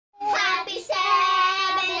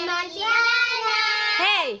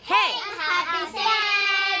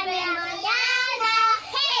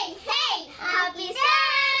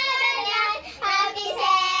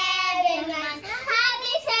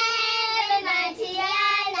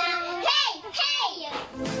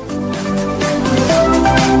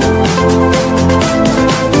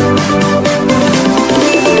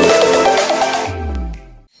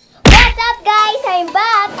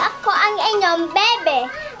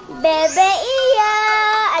Bebe Iya!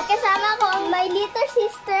 At kasama ko ang my little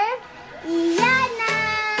sister, Iyana!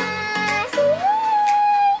 Say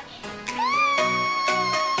hi!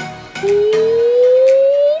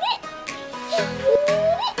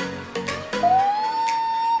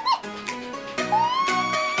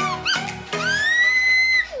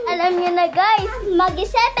 Alam niyo na guys,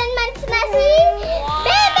 mag-7 months na si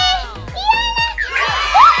Bebe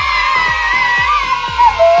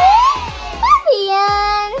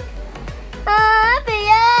Iyana! Baby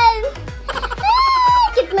yan!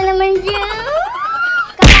 Cute mo naman dyan!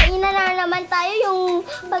 Kakainan na naman tayo. Yung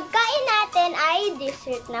pagkain natin ay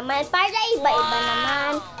dessert naman. Para iba-iba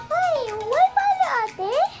naman. Ay, why pala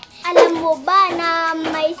ate? Alam mo ba na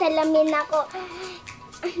may salamin ako?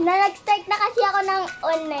 Na nag-start na kasi ako ng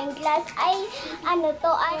online class ay ano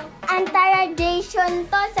to, anti-radiation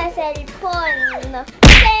to sa cellphone.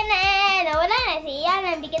 Kasi wala na si Ian,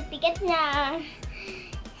 ang dikit-dikit niya.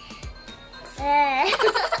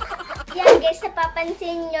 Yan guys,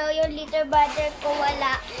 napapansin nyo yung little brother ko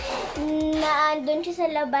wala. Naandun siya sa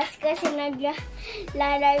labas kasi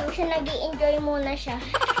naglalayo siya, nag-i-enjoy muna siya.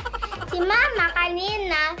 Si mama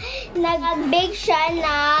kanina, nag-bake siya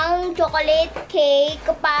ng chocolate cake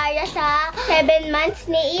para sa 7 months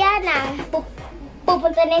ni Iyana.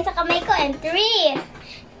 Pupunta na yun sa kamay ko. And 3,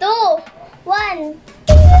 2, 1.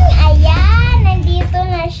 Ayan, nandito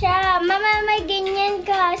na siya. Mama, may ganyan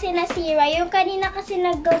ka kasi nasira. Yung kanina kasi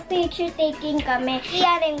nag-picture taking kami.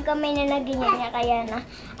 Iya rin kami na naganyan niya. Kaya na,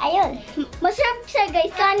 ayun. Masarap siya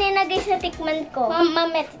guys. Kanina guys, natikman ko.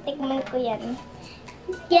 Mama, tikman ko yan.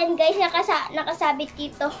 Yan guys, nakasabit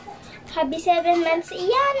dito. Happy 7 months,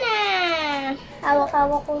 Iyana!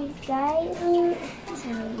 Hawak-hawak ko guys.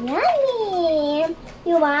 So, yummy!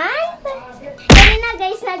 You want? Kanina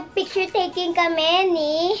guys, nag-picture taking kami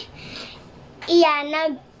ni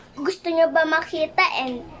Iyana. Gusto nyo ba makita?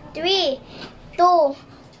 And 3, 2,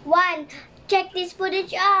 1. Check this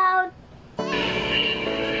footage out!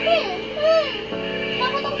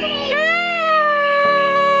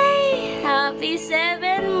 Happy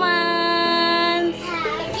 7 months!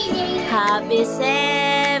 Happy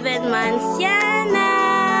 7 months, Yana!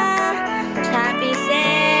 Happy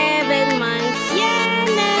 7 months,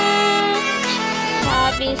 Yana!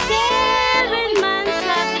 Happy 7 months,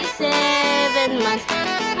 happy 7 months,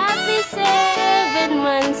 happy 7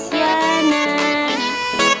 months, Yana!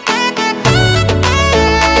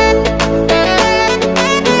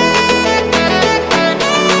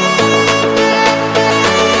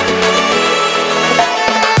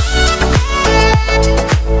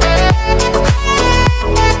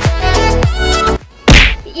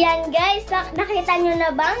 Nakita nyo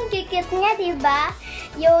na ba? Ang cute niya, diba?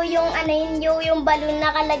 Yung balloon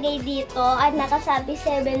nakalagay dito at nakasabi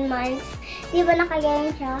 7 months. Diba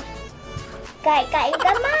nakaganyan siya? Kain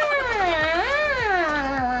ka ma!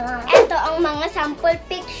 Ito ang mga sample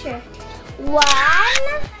picture. 1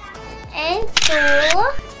 and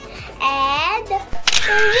 2 and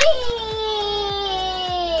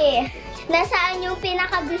 3! Nasaan yung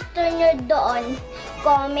pinakagusto nyo doon?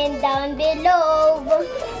 Comment down below.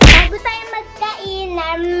 Bago tayo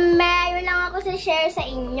magkainan, mayroon lang ako sa share sa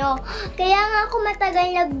inyo. Kaya nga ako matagal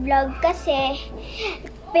nag-vlog kasi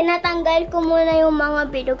pinatanggal ko muna yung mga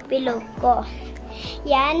bilog-bilog ko.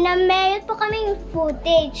 Yan, na meron po kaming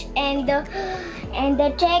footage and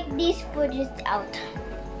check this footage out.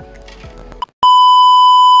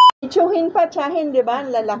 Itsuhin pa, tsahin, di ba?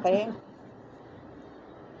 Ang lalaki.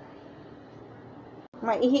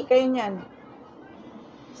 Maihi kayo niyan.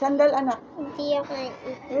 Sandal, anak. Hindi ako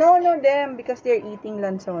nag-eat. No, them. Because they're eating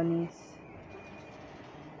lansones.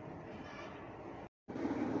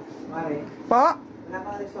 Mare, Pa? wala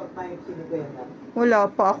kang resort na yung sinigwenta. Wala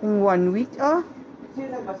pa akong 1 week, ah. Sino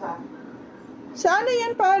nagbasa? Saan na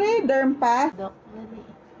yan, pare? Derm pa? Dok,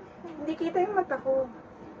 Hindi kita yung mata ko.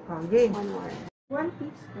 Okay. 1 more. 1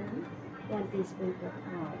 teaspoon? 1 teaspoon po.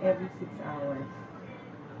 Oh, every 6 hours.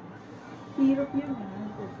 Syrup yun, ha?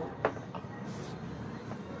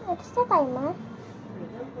 Next na tayo, ma.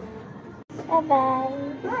 Bye-bye.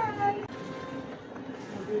 Bye!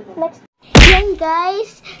 Next. Yan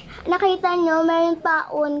guys, nakita nyo, mayroon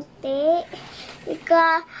pa unti.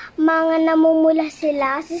 Mga namumula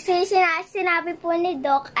sila. Kasi sinabi po ni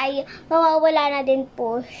Doc ay mawawala na din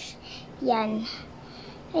po. Yan.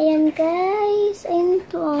 Ayan guys. Ayan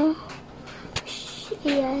to.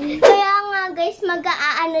 Yan. Kaya nga guys,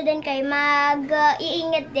 mag-aano din kayo,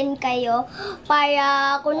 mag-iingat din kayo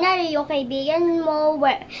para kunwari yung kaibigan mo,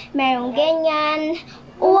 merong ganyan,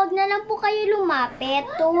 huwag na lang po kayo lumapit.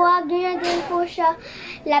 Huwag na din po siya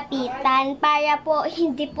lapitan para po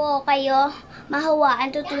hindi po kayo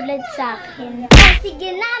mahawaan tutulad sa akin.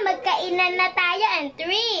 Sige na, magkainan na tayo. And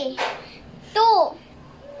 3, 2,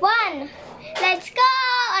 1, let's go!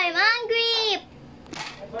 I'm hungry!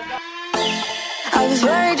 I was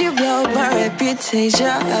worried you blow my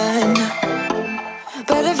reputation,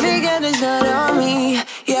 but I figured it's not on me.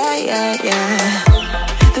 Yeah, yeah, yeah.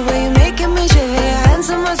 The way you're making me shiver, your hands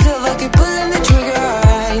on myself, I keep pulling the trigger,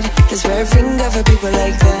 alright. Just wear a finger for people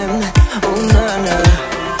like them. Oh, no, no.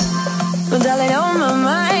 Well, darling, on my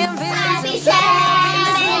mind, I'm feeling Happy so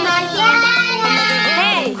seven months, Yana!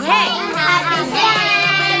 Hey, hey! Happy 7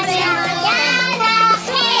 months, Yana!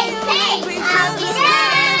 Hey, hey! Happy 7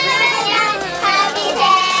 months! Happy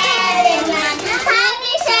 7 months!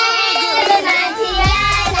 Happy 7 months,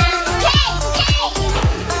 Yana! Hey, hey!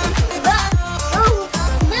 Go!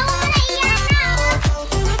 Blow mo na, Yana!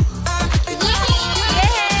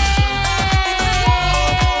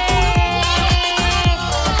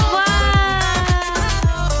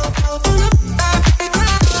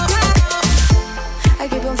 I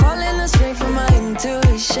keep on falling astray from my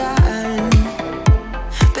intuition,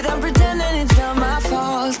 but I'm pretending it's not my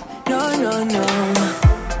fault. No, no, no.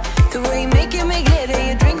 The way you make it make glitter,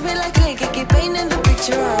 you drink me like liquor, keep painting the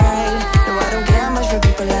picture, alright. No, I don't care much for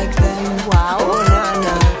people like them. Wow. Oh, no,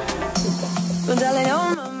 no. Well, darling,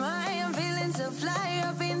 on my mind, I'm feeling so fly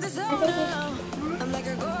up in the zone now. I'm like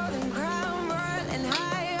a golden crown, whirling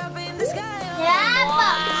high up in the sky. Yeah, po.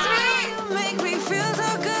 You make me feel so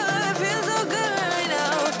good, feel so good right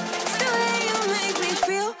now. It's the way you make me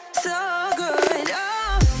feel so good.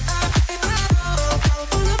 Oh.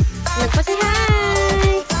 Nagpasi hi!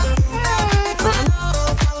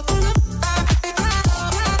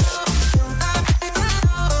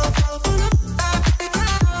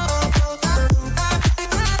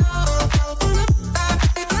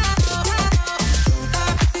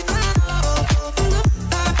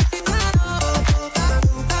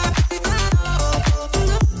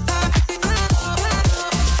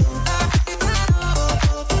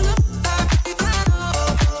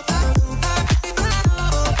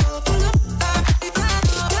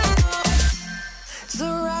 So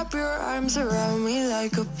wrap your arms around me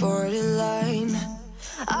like a borderline.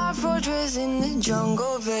 Our fortress in the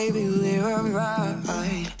jungle, baby, we're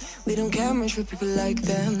alright. We don't care much for people like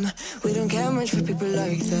them. We don't care much for people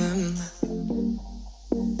like them.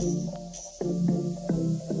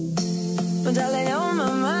 But darling, on my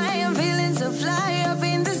mind, I'm feeling so fly up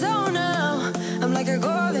in the zone now. I'm like a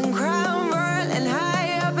golden crown, whirling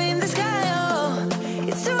high up in the sky. Oh,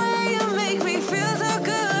 it's the way you make me feel so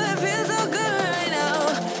good, feel so good right now.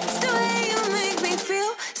 It's the way you make me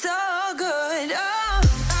feel so good. Oh.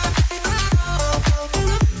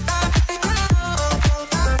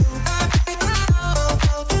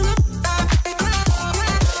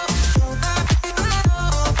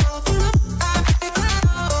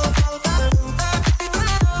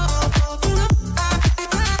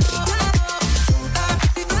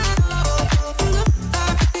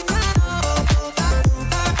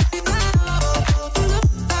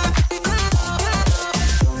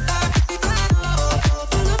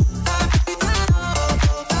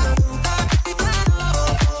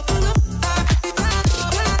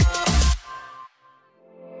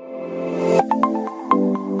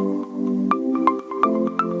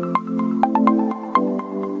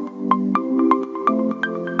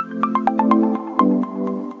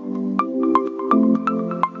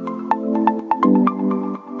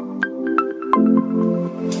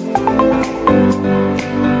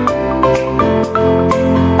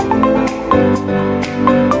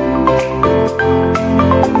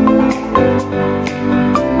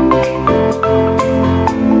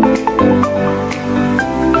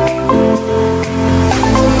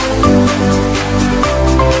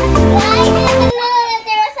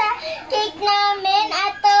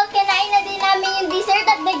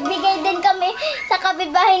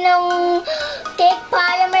 kapitbahay ng cake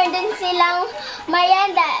para meron din silang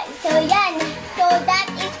mayanda. So, yan. So, that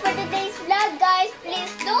is for today's vlog, guys.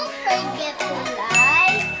 Please don't forget to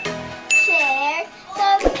like, share,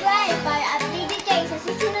 subscribe para updated kayo sa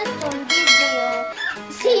susunod kong video.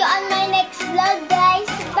 See you on my next vlog, guys.